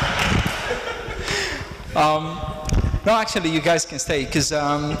no, actually, you guys can stay because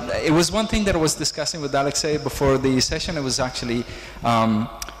it was one thing that I was discussing with Alexei before the session. It was actually,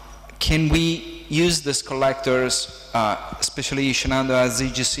 can we use these collectors, especially Shenandoah and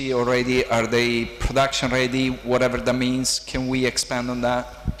ZGC already? Are they production ready? Whatever that means. Can we expand on that?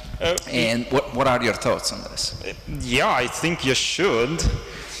 And what are your thoughts on this? Yeah, I think you should.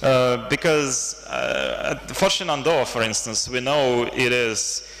 Because for Shenandoah, for instance, we know it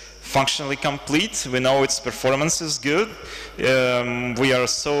is functionally complete. We know its performance is good. We are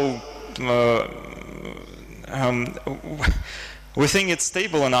so we think it's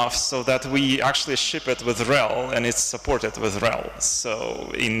stable enough so that we actually ship it with RHEL, and it's supported with RHEL. So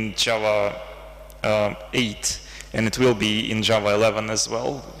in Java 8. And it will be in Java 11 as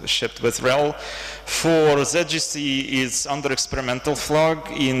well, shipped with RHEL. For ZGC, it's under experimental flag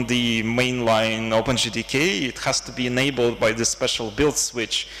in the mainline OpenJDK. It has to be enabled by the special build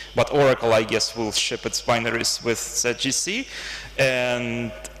switch, but Oracle, I guess, will ship its binaries with ZGC.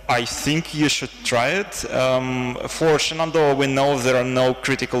 And I think you should try it. For Shenandoah, we know there are no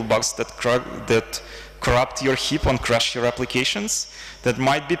critical bugs that corrupt your heap and crash your applications. That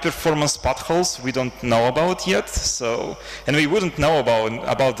might be performance potholes we don't know about yet. So, and we wouldn't know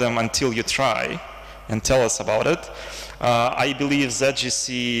about them until you try and tell us about it. I believe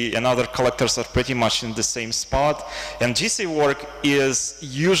ZGC and other collectors are pretty much in the same spot. And GC work is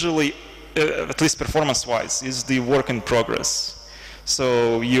usually, at least performance-wise, is the work in progress.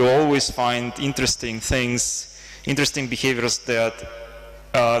 So you always find interesting things, interesting behaviors that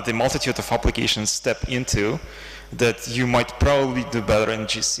the multitude of applications step into that you might probably do better in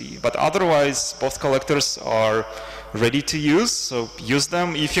GC. But otherwise, both collectors are ready to use, so use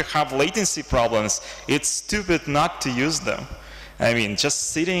them. If you have latency problems, it's stupid not to use them. I mean,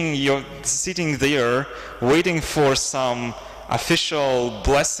 just sitting there waiting for some official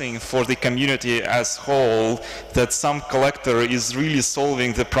blessing for the community as whole that some collector is really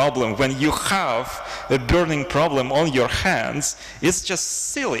solving the problem when you have a burning problem on your hands, it's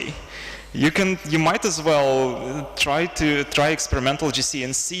just silly. You might as well try experimental GC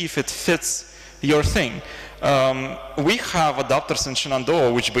and see if it fits your thing. We have adapters in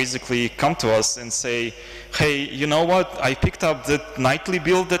Shenandoah which basically come to us and say, hey, you know what, I picked up the nightly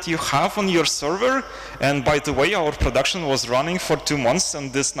build that you have on your server, and by the way, our production was running for 2 months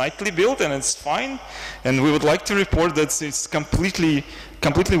on this nightly build and it's fine, and we would like to report that it's completely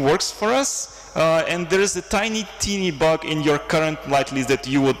works for us. And there is a teeny bug in your current nightly that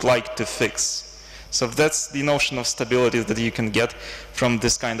you would like to fix. So that's the notion of stability that you can get from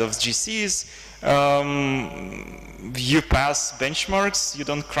this kind of GCs. You pass benchmarks, you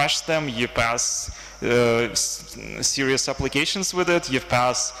don't crash them, you pass serious applications with it, you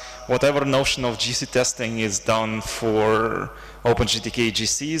pass whatever notion of GC testing is done for OpenJDK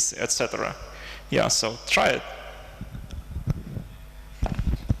GCs, etc. Yeah, so try it.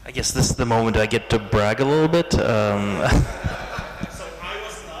 I guess this is the moment I get to brag a little bit. So I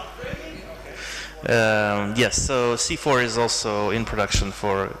was not bragging? Yes, so C4 is also in production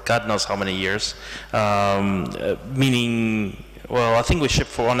for God knows how many years. Meaning, well, I think we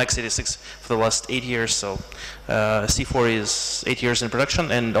shipped on x86 for the last 8 years, so C4 is 8 years in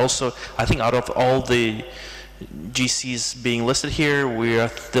production, and also I think out of all the GCs being listed here, we are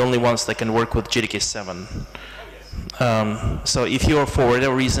the only ones that can work with JDK 7. So if you are for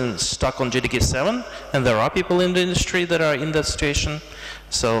whatever reason stuck on JDK 7, and there are people in the industry that are in that situation,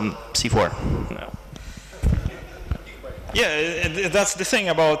 so C4. No. Yeah, that's the thing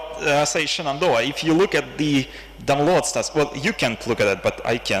about, say, Shenandoah. If you look at the download stats, well, you can't look at it, but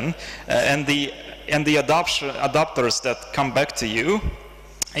I can, and the adapters that come back to you,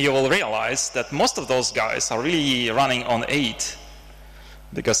 you will realize that most of those guys are really running on 8.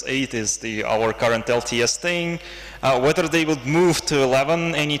 Because 8 is our current LTS thing. Whether they would move to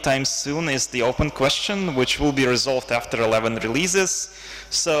 11 anytime soon is the open question, which will be resolved after 11 releases.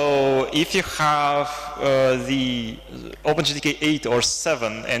 So if you have the OpenJDK 8 or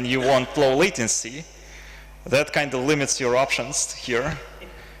 7 and you want low latency, that kind of limits your options here.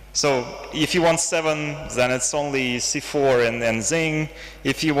 So if you want 7, then it's only C4 and Zing.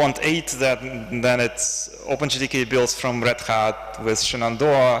 If you want 8, then it's OpenJDK builds from Red Hat with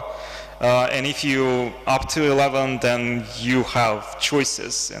Shenandoah. And if you up to 11, then you have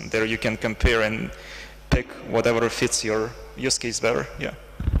choices, and there you can compare and pick whatever fits your use case better. Yeah.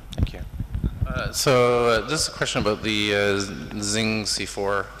 Thank you. So this is a question about the Zing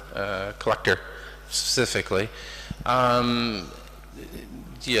C4 collector specifically.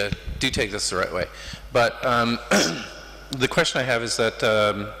 Yeah, do take this the right way. But the question I have is that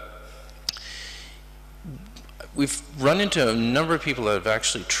we've run into a number of people that have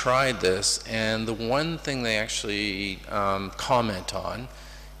actually tried this, and the one thing they actually comment on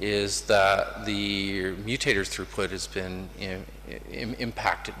is that the mutator throughput has been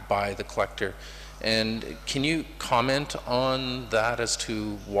impacted by the collector. And can you comment on that as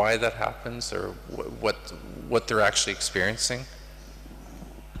to why that happens, or what they're actually experiencing?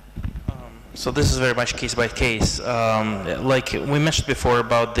 So this is very much case by case. Like we mentioned before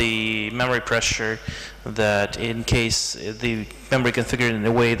about the memory pressure, that in case the memory configured in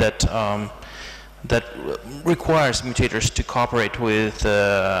a way that that requires mutators to cooperate with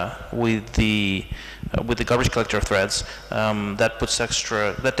the garbage collector threads,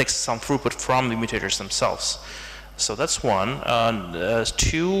 that takes some throughput from the mutators themselves. So that's one.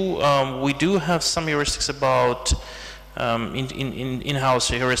 2, we do have some heuristics about in-house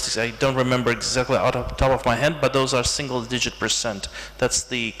heuristics. I don't remember exactly out of the top of my head, but those are single-digit %. That's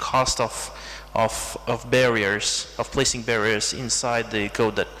the cost of barriers, of placing barriers inside the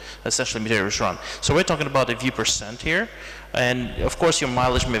code that essentially mutators run. So we're talking about a few % here, and of course your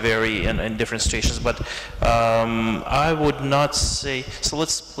mileage may vary in different stations. But I would not say. So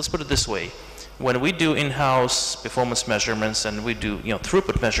let's put it this way. When we do in-house performance measurements and we do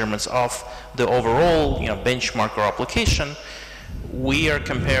throughput measurements of the overall benchmark or application, we are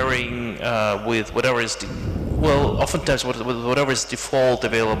comparing with whatever is oftentimes with whatever is default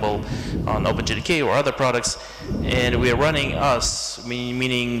available on OpenJDK or other products, and we are running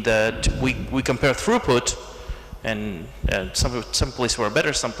meaning that we compare throughput, and some places were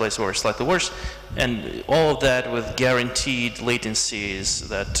better, some places were slightly worse, and all of that with guaranteed latencies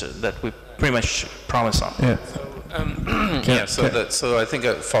that we pretty much promise on. Yeah. So I think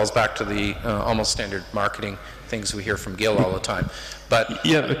it falls back to the almost standard marketing things we hear from Gil all the time. But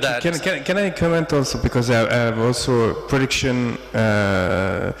yeah, can I comment also, because I have also production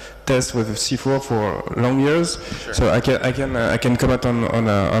test with C4 for long years, sure. So I can comment on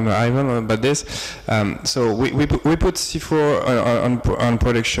Ivan about this. So we put C4 on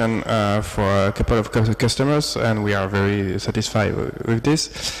production for a couple of customers, and we are very satisfied with this.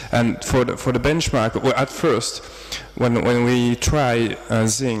 And for the benchmark, at first, when we try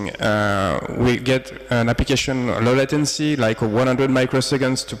Zing, we get an application low latency, like 100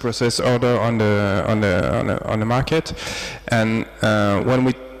 microseconds to process order on the market, and when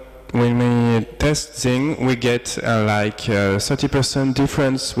we test Zing, we get like 30%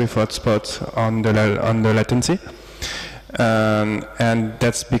 difference with hotspot on the latency. And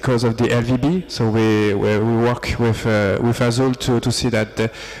that's because of the LVB. So we work with Azul to see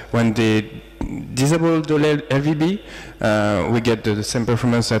that when they disable the LVB, we get the same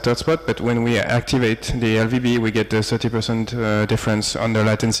performance at hotspot, but when we activate the LVB, we get the 30% difference on the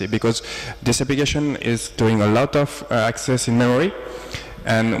latency, because this application is doing a lot of access in memory,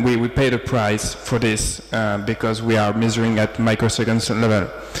 and we pay the price for this because we are measuring at microseconds level.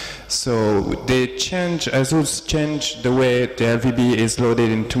 So they Azul's changed the way the LVB is loaded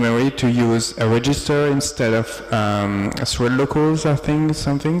into memory to use a register instead of thread locals, I think,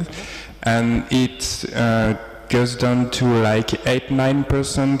 something. And it goes down to like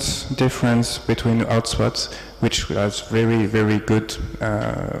 8-9% difference between hotspots, which was very, very good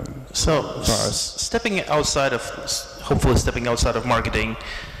so for us. Hopefully stepping outside of marketing,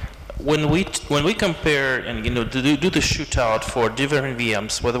 when we compare and do the shootout for different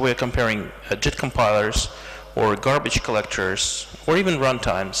VMs, whether we're comparing JIT compilers or garbage collectors or even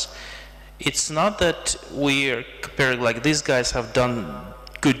runtimes, it's not that we are comparing like these guys have done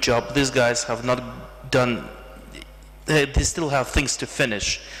good job, these guys have not done, they still have things to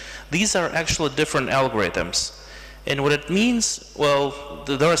finish. These are actually different algorithms. And what it means, well,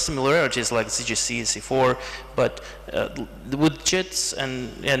 there are similarities like ZGC, C4, but with JITs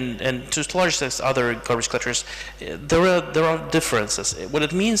and to a large extent other garbage collectors, there are differences. What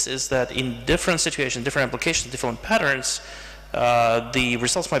it means is that in different situations, different applications, different patterns, the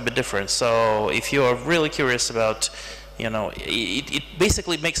results might be different. So if you are really curious about You know, it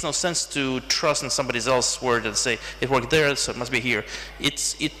basically makes no sense to trust in somebody else's word and say it worked there, so it must be here.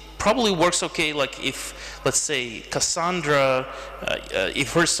 It probably works okay, like if, let's say, Cassandra,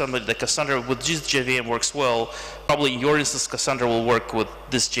 if you heard somebody that Cassandra with this JVM works well, probably in your instance Cassandra will work with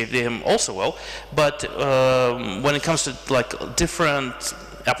this JVM also well. But when it comes to like different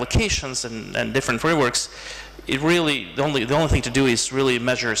applications and different frameworks, it really the only thing to do is really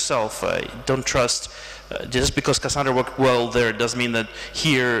measure yourself. Don't trust. Just because Cassandra worked well there doesn't mean that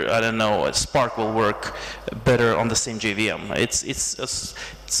here, I don't know, Spark will work better on the same JVM.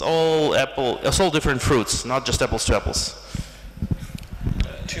 It's all different fruits, not just apples to apples.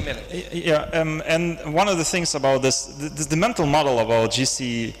 2 minutes. Yeah, and one of the things about this, the mental model about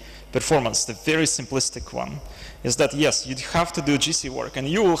GC performance, the very simplistic one, is that yes, you have to do GC work, and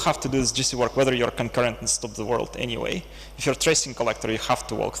you will have to do this GC work whether you're concurrent and stop the world anyway. If you're tracing collector, you have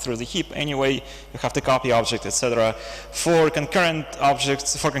to walk through the heap anyway, you have to copy object, etc. For concurrent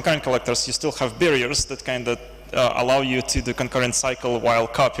objects, for concurrent collectors, you still have barriers that kind of allow you to do concurrent cycle while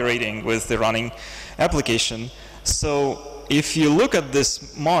cooperating with the running application. So if you look at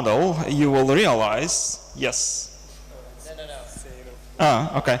this model, you will realize, yes?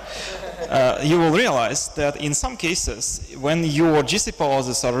 Okay. You will realize that in some cases, when your GC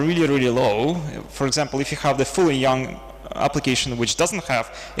policies are really, really low, for example, if you have the fully young application which doesn't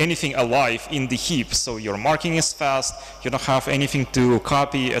have anything alive in the heap, so your marking is fast, you don't have anything to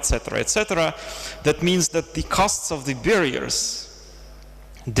copy, etc., that means that the costs of the barriers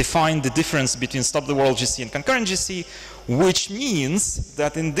define the difference between stop the world GC and concurrent GC, which means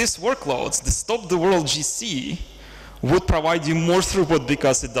that in these workloads, the stop the world GC would provide you more throughput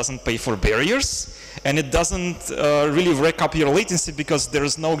because it doesn't pay for barriers, and it doesn't really rack up your latency because there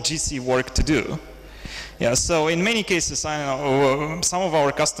is no GC work to do. Yeah, so in many cases, I know some of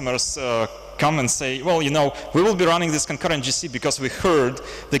our customers come and say, well, you know, we will be running this concurrent GC because we heard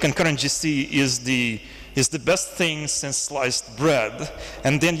the concurrent GC is the best thing since sliced bread.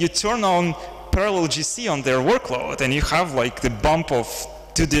 And then you turn on parallel GC on their workload, and you have like the bump of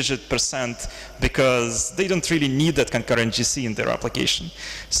 2-digit % because they don't really need that concurrent GC in their application.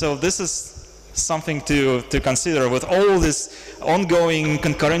 So this is something to consider. With all this ongoing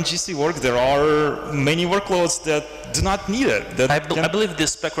concurrent GC work, there are many workloads that do not need it. I believe the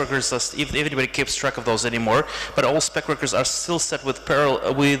spec records, if anybody keeps track of those anymore, but all spec records are still set with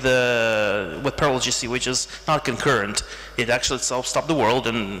parallel GC, which is not concurrent. It actually itself stops the world,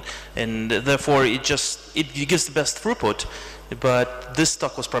 and therefore it gives the best throughput. But this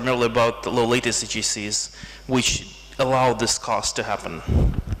talk was primarily about the low latency GCs, which allow this cost to happen.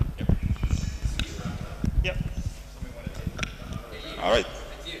 Yep. All right.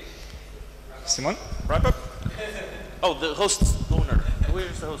 Simon, wrap up. Oh, the host owner.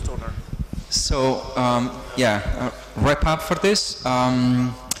 Where's the host owner? So, wrap up for this.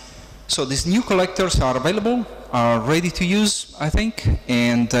 So these new collectors are available, are ready to use, I think,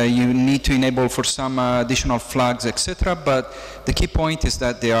 and you need to enable for some additional flags, etc. But the key point is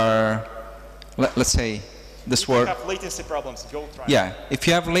that they are, let's say, this word. If you have latency problems, go try. Yeah, if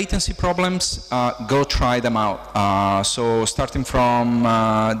you have latency problems, go try them out. So starting from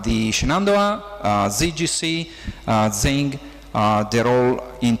the Shenandoah, ZGC, Zing, they're all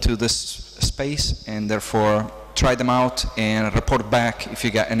into this space, and therefore try them out and report back if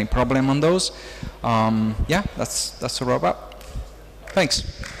you got any problem on those. Yeah, that's a wrap up. Thanks.